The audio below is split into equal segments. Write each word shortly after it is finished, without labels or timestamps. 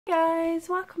Hey guys,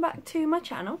 welcome back to my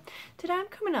channel. Today I'm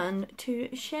coming on to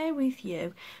share with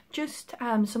you just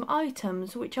some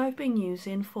items which I've been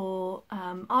using for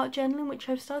art journaling, which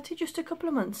I've started just a couple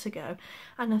of months ago,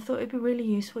 and I thought it'd be really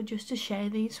useful just to share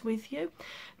these with you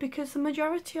because the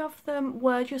majority of them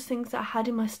were just things that I had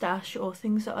in my stash or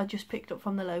things that I just picked up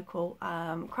from the local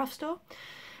craft store.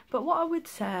 But what I would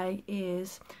say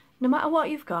is, no matter what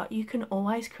you've got, you can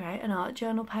always create an art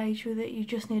journal page with it. You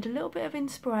just need a little bit of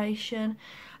inspiration.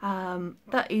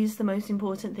 That is the most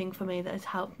important thing for me that has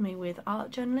helped me with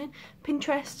art journaling.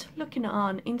 Pinterest, looking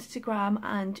on Instagram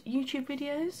and YouTube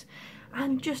videos,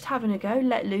 and just having a go,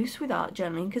 let loose with art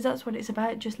journaling, because that's what it's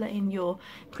about, just letting your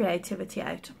creativity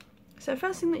out. So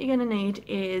first thing that you're going to need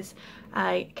is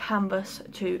a canvas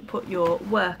to put your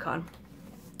work on.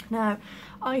 Now,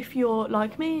 if you're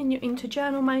like me and you're into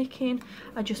journal making,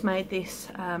 I just made this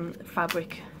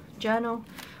fabric journal,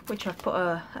 which I've put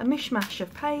a mishmash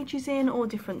of pages in, all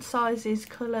different sizes,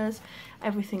 colours,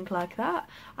 everything like that.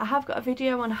 I have got a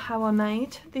video on how I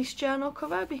made this journal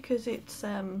cover because it's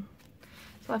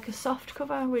like a soft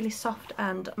cover, really soft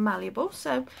and malleable.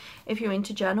 So if you're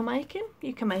into journal making,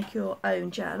 you can make your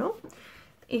own journal.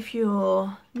 If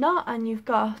you're not and you've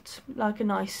got like a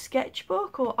nice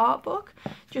sketchbook or art book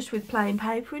just with plain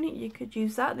paper in it, you could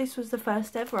use that. This was the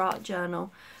first ever art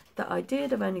journal that I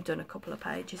did. I've only done a couple of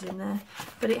pages in there,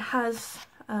 but it has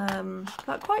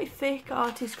like quite thick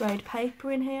artist grade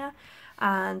paper in here,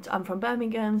 and I'm from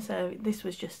Birmingham, so this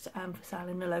was just for sale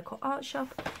in a local art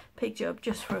shop. Picked it up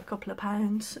just for a couple of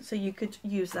pounds, so you could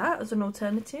use that as an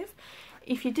alternative.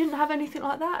 If you didn't have anything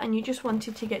like that and you just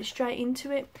wanted to get straight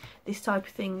into it, this type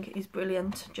of thing is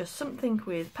brilliant. Just something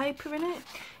with paper in it.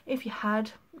 If you had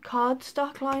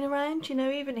cardstock lying around, you know,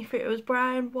 even if it was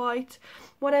brown, white,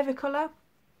 whatever colour,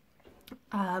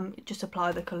 just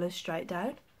apply the colours straight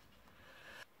down.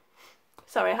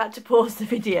 Sorry, I had to pause the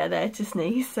video there to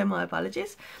sneeze, so my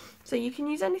apologies. So you can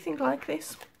use anything like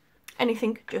this.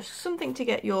 Anything, just something to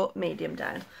get your medium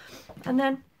down. And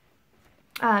then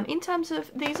in terms of,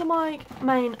 these are my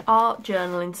main art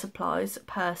journaling supplies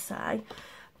per se,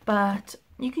 but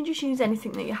you can just use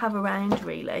anything that you have around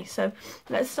really. So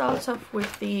let's start off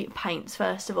with the paints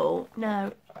first of all.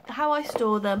 Now, how I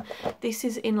store them, this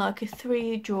is in like a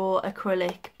 3-drawer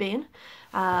acrylic bin,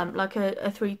 like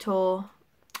a three-tier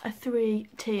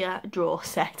drawer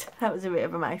set. That was a bit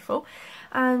of a mouthful.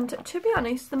 And to be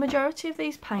honest, the majority of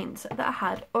these paints that I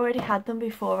had already had them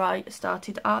before I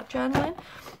started art journaling.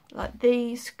 Like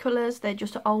these colours, they're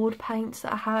just old paints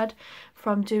that I had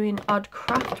from doing odd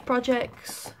craft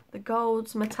projects, the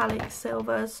golds, metallic,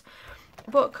 silvers.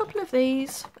 But a couple of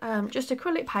these, just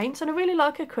acrylic paints, and I really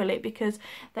like acrylic because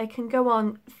they can go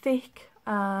on thick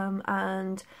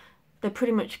and they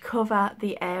pretty much cover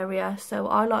the area. So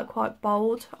I like quite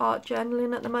bold art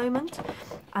journaling at the moment,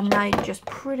 and they just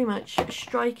pretty much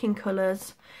striking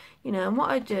colours, you know. And what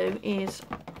I do is,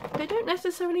 they don't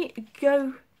necessarily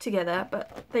go together,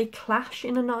 but they clash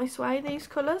in a nice way, these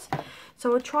colours.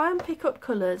 So I try and pick up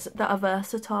colours that are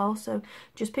versatile. So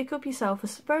just pick up yourself a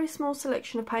very small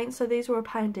selection of paints. So these were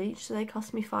 £1 each, so they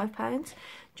cost me £5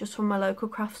 just from my local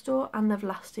craft store, and they've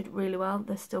lasted really well.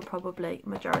 They're still probably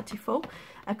majority full.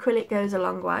 Acrylic goes a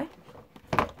long way,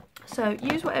 so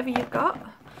use whatever you've got.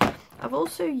 I've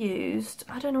also used,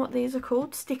 I don't know what these are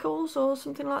called, stickles or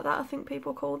something like that, I think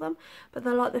people call them, but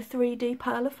they're like the 3D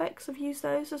pearl effects. I've used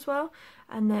those as well,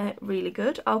 and they're really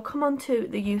good. I'll come on to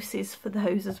the uses for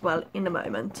those as well in a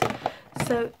moment.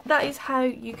 So that is how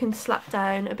you can slap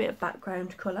down a bit of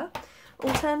background colour.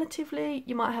 Alternatively,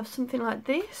 you might have something like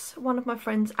this. One of my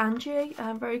friends, Angie,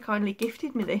 very kindly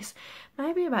gifted me this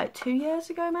maybe about 2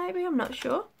 years ago, maybe, I'm not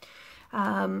sure.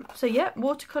 So yeah,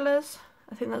 watercolours,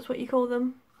 I think that's what you call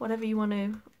them, whatever you want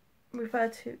to refer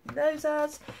to those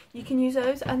as, you can use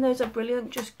those, and those are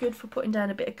brilliant, just good for putting down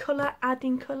a bit of colour,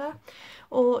 adding colour.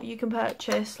 Or you can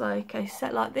purchase like a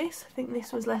set like this. I think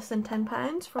this was less than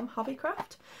 £10 from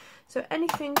Hobbycraft. So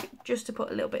anything just to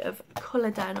put a little bit of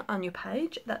colour down on your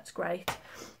page, that's great.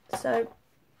 So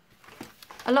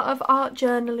a lot of art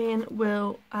journaling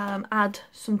will add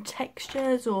some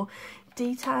textures or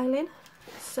detailing.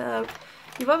 So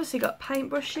you've obviously got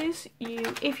paintbrushes.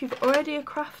 If you've already a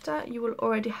crafter, you will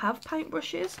already have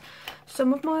paintbrushes.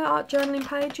 Some of my art journaling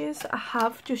pages, I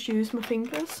have just used my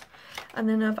fingers, and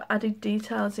then I've added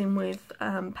details in with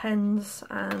pens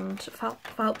and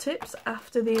felt tips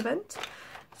after the event.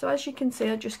 So as you can see,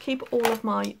 I just keep all of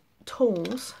my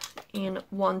tools in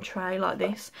one tray like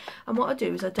this, and what I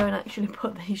do is I don't actually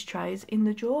put these trays in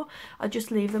the drawer. I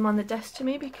just leave them on the desk to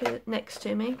me, because next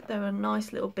to me they're a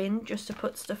nice little bin just to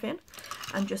put stuff in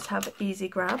and just have easy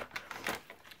grab.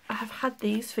 I have had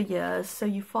these for years, so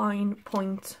you find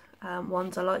point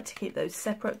ones, I like to keep those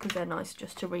separate because they're nice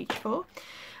just to reach for.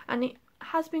 And it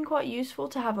has been quite useful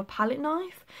to have a palette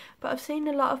knife, but I've seen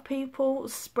a lot of people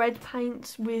spread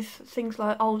paints with things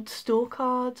like old store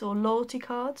cards or loyalty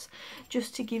cards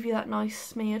just to give you that nice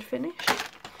smeared finish.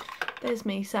 There's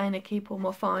me saying I keep all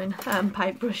my fine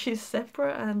paintbrushes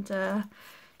separate, and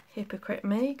hypocrite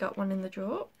me, got one in the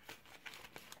drawer.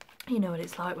 You know what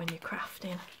it's like when you're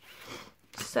crafting.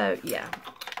 So yeah,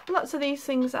 lots of these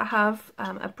things I have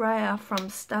a brayer from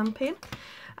Stampin'.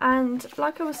 And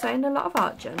like I was saying, a lot of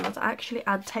art journals actually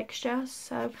add texture.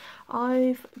 So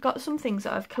I've got some things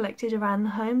that I've collected around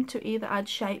the home to either add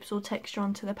shapes or texture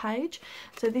onto the page.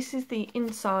 So this is the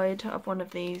inside of one of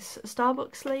these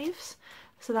Starbucks sleeves.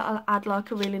 So that'll add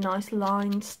like a really nice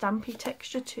lined stampy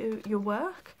texture to your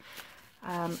work.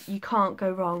 You can't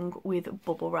go wrong with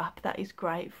bubble wrap. That is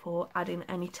great for adding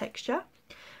any texture.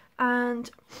 And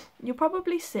you'll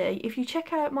probably see, if you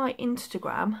check out my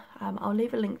Instagram, I'll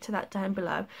leave a link to that down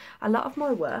below, a lot of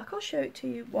my work, I'll show it to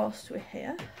you whilst we're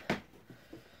here.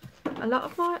 A lot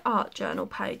of my art journal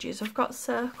pages, I've got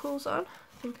circles on.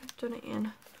 I think I've done it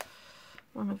in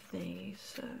one of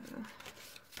these.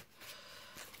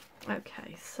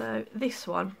 Okay, so this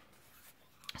one.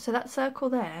 So that circle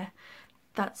there,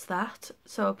 that's that.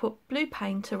 So I put blue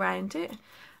paint around it,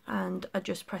 and I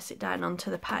just press it down onto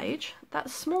the page. That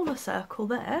smaller circle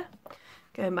there,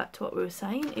 going back to what we were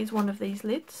saying, is one of these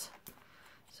lids.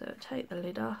 So take the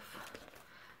lid off,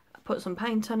 I put some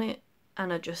paint on it,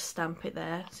 and I just stamp it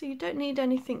there. So you don't need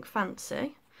anything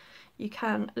fancy. You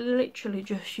can literally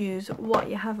just use what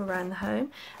you have around the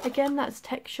home. Again, that's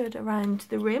textured around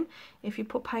the rim. If you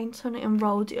put paint on it and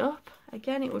rolled it up,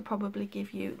 again, it would probably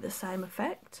give you the same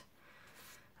effect.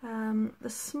 The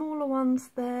smaller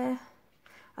ones there,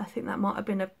 I think that might have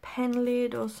been a pen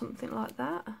lid or something like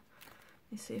that. Let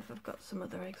me see if I've got some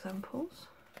other examples.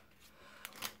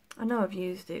 I know I've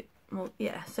used it more.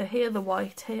 Yeah, so here the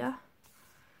white here.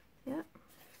 Yeah.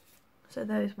 So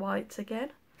those whites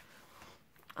again.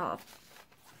 Oh,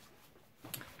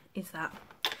 is that.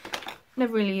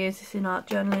 Never really use this in art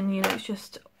journaling, you know, it's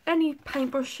just any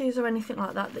paintbrushes or anything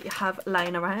like that that you have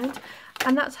laying around.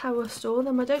 And that's how I store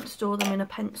them. I don't store them in a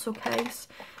pencil case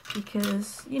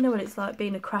because you know what it's like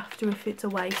being a crafter. If it's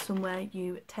away somewhere,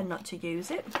 you tend not to use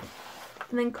it.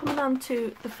 And then coming on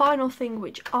to the final thing,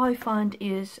 which I find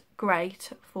is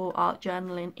great for art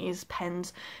journaling, is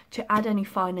pens to add any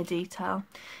finer detail.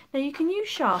 Now you can use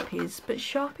Sharpies, but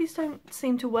Sharpies don't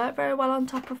seem to work very well on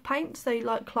top of paints. They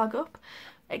like clog up.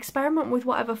 Experiment with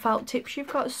whatever felt tips you've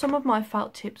got. Some of my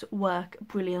felt tips work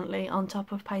brilliantly on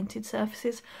top of painted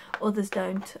surfaces, others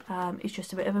don't. It's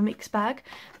just a bit of a mixed bag,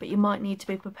 but you might need to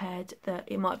be prepared that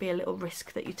it might be a little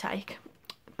risk that you take.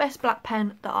 Best black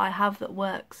pen that I have that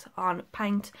works on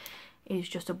paint is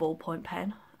just a ballpoint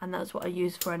pen, and that's what I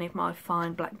use for any of my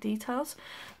fine black details,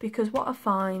 because what I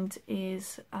find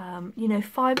is you know,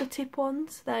 fibre tip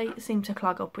ones, they seem to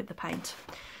clog up with the paint.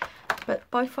 But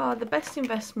by far the best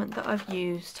investment that I've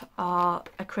used are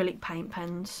acrylic paint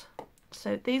pens.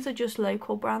 So these are just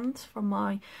local brands from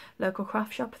my local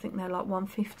craft shop. I think they're like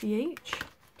 $1.50 each.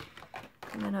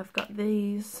 And then I've got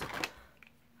these,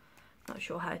 not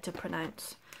sure how to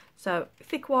pronounce. So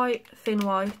thick white, thin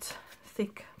white,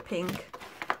 thick pink,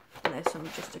 and there's some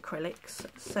just acrylics.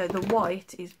 So the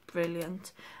white is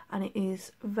brilliant and it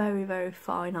is very, very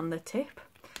fine on the tip.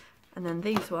 And then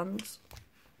these ones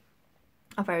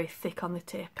are very thick on the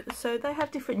tip, so they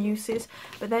have different uses,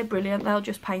 but they're brilliant. They'll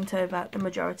just paint over the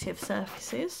majority of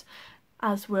surfaces,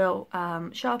 as will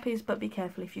Sharpies, but be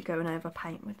careful if you're going over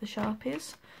paint with the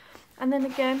Sharpies. And then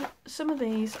again, some of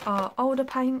these are older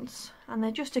paints and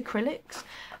they're just acrylics,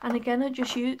 and again I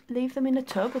just leave them in a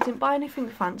tub. I didn't buy anything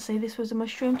fancy, this was a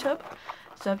mushroom tub,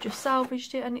 so I've just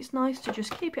salvaged it, and it's nice to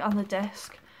just keep it on the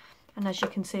desk. And as you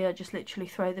can see, I just literally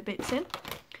throw the bits in.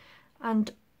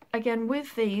 And again,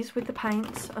 with these, with the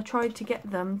paints, I tried to get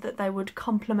them that they would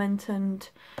complement and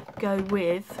go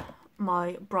with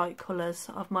my bright colours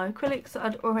of my acrylics that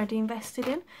I'd already invested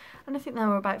in. And I think they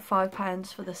were about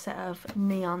 £5 for the set of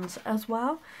neons as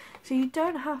well. So you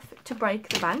don't have to break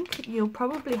the bank. You'll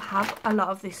probably have a lot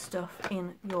of this stuff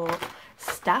in your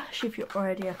stash if you're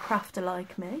already a crafter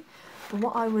like me. But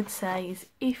what I would say is,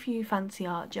 if you fancy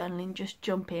art journaling, just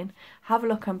jump in, have a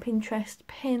look on Pinterest,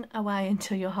 pin away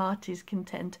until your heart is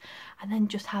content, and then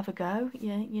just have a go.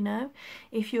 Yeah, you know,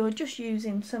 if you're just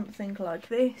using something like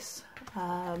this,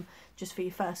 just for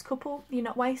your first couple, you're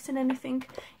not wasting anything.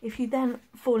 If you then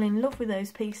fall in love with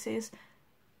those pieces,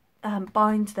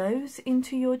 bind those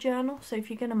into your journal. So if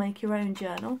you're going to make your own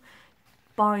journal,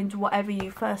 bind whatever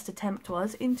your first attempt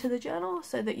was into the journal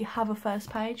so that you have a first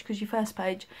page, because your first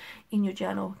page in your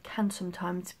journal can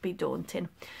sometimes be daunting.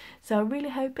 So I really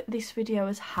hope this video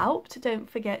has helped. Don't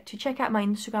forget to check out my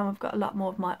Instagram. I've got a lot more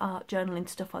of my art journaling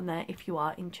stuff on there if you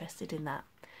are interested in that.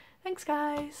 Thanks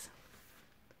guys.